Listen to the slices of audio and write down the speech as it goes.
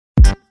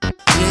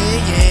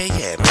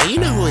yeah, man. You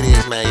know who it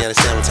is, man. You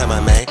understand what I'm talking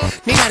about, man?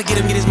 Nigga gotta get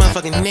his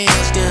motherfucking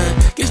nails done,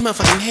 get his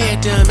motherfucking hair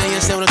done, man. You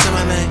understand what I'm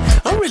talking about, man?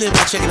 I'm really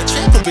about checking the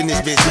trap up in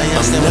this bitch, man. You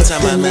understand what I'm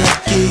talking about, man?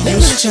 They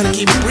really trying to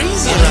keep it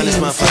breezy around this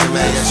motherfucker,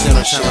 man. You understand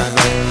what I'm talking about,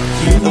 man?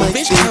 When a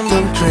bitch come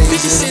 50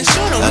 cents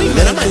short on me,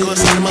 man, I might go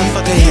inside the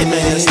motherfucking head,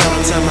 man. You understand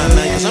what I'm talking about,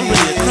 man? Cause I'm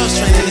really a cross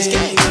trainer in this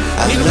game.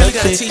 Nigga really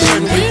got a t-shirt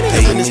and real up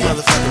in this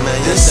motherfucker, man.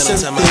 You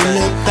understand what I'm talking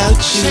about, man?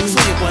 Check for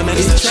you, boy, man.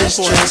 It's the trap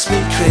boy. Drives me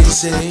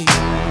crazy.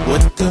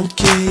 What don't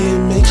kill you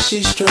makes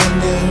you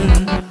stronger.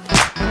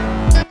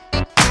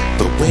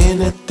 But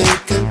when I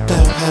think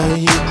about how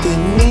you did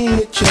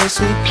me, it drives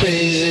me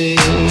crazy.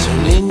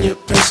 Turning your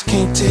breast,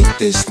 can't take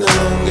this no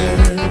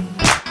longer.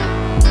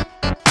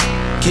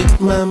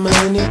 Get my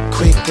money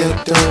quick,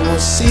 I don't wanna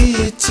see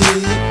it till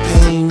you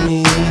pay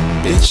me.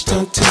 Bitch,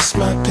 don't test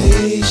my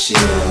patience,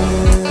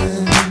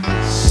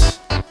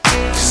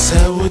 cause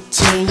I would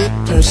turn your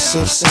purse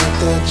upside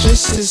down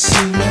just to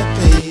see my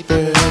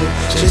paper.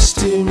 Just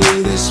do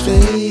me this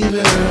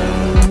favor,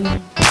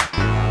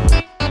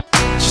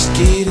 just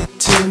get it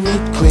to me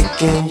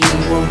quick and you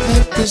won't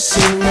have to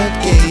see my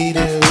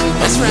gator.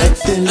 That's right, I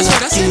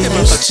said that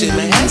motherfucker shit,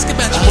 man. Ask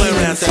about your boy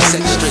around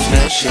 32nd Street,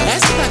 man.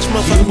 Ask about your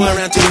motherfucking boy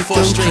around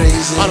 24th Street,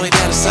 all the way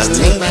down to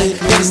 16th, man. You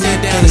gotta stand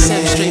down to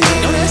 7th Street, man.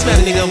 Don't ask about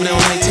a nigga over there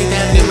on 19th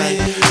Avenue, man.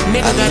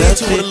 Nigga got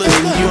into it with a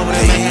little nigga over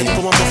there, man. Had to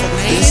put my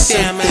motherfucking hand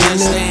down, man.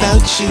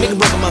 Understand? Nigga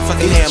broke a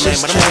motherfucking hand, man.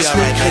 But I'm gonna be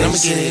alright, man. I'm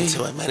gonna get into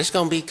it, man. It's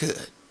gonna be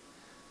good.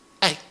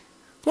 Hey,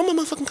 where my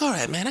motherfucking car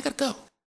at, man? I gotta go.